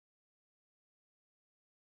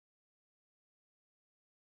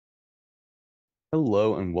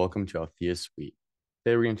Hello and welcome to Althea Suite.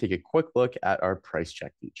 Today we're going to take a quick look at our price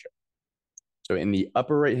check feature. So in the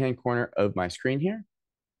upper right-hand corner of my screen here,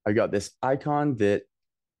 I've got this icon that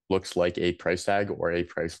looks like a price tag or a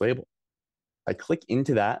price label. If I click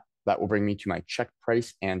into that, that will bring me to my check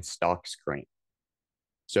price and stock screen.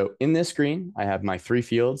 So in this screen, I have my three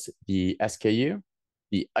fields, the SKU,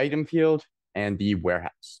 the item field, and the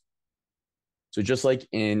warehouse. So just like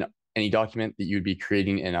in any document that you'd be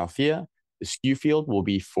creating in Althea, the SKU field will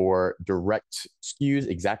be for direct SKUs,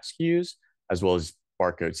 exact SKUs, as well as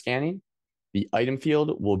barcode scanning. The item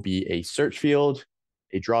field will be a search field,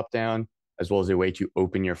 a dropdown, as well as a way to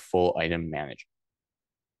open your full item manager.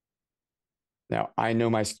 Now, I know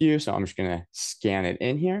my SKU, so I'm just going to scan it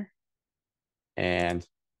in here and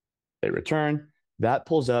hit return. That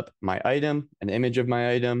pulls up my item, an image of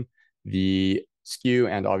my item, the SKU,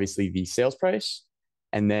 and obviously the sales price,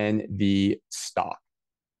 and then the stock.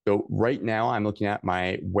 So right now I'm looking at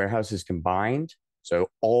my warehouses combined. So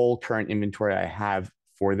all current inventory I have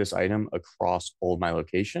for this item across all of my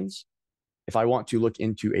locations. If I want to look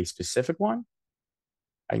into a specific one,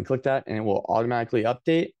 I can click that and it will automatically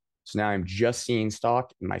update. So now I'm just seeing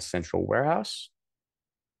stock in my central warehouse.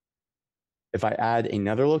 If I add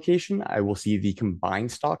another location, I will see the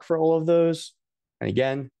combined stock for all of those. And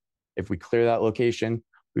again, if we clear that location,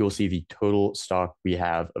 we will see the total stock we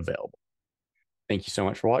have available. Thank you so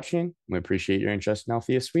much for watching. We appreciate your interest in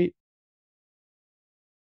Althea Suite.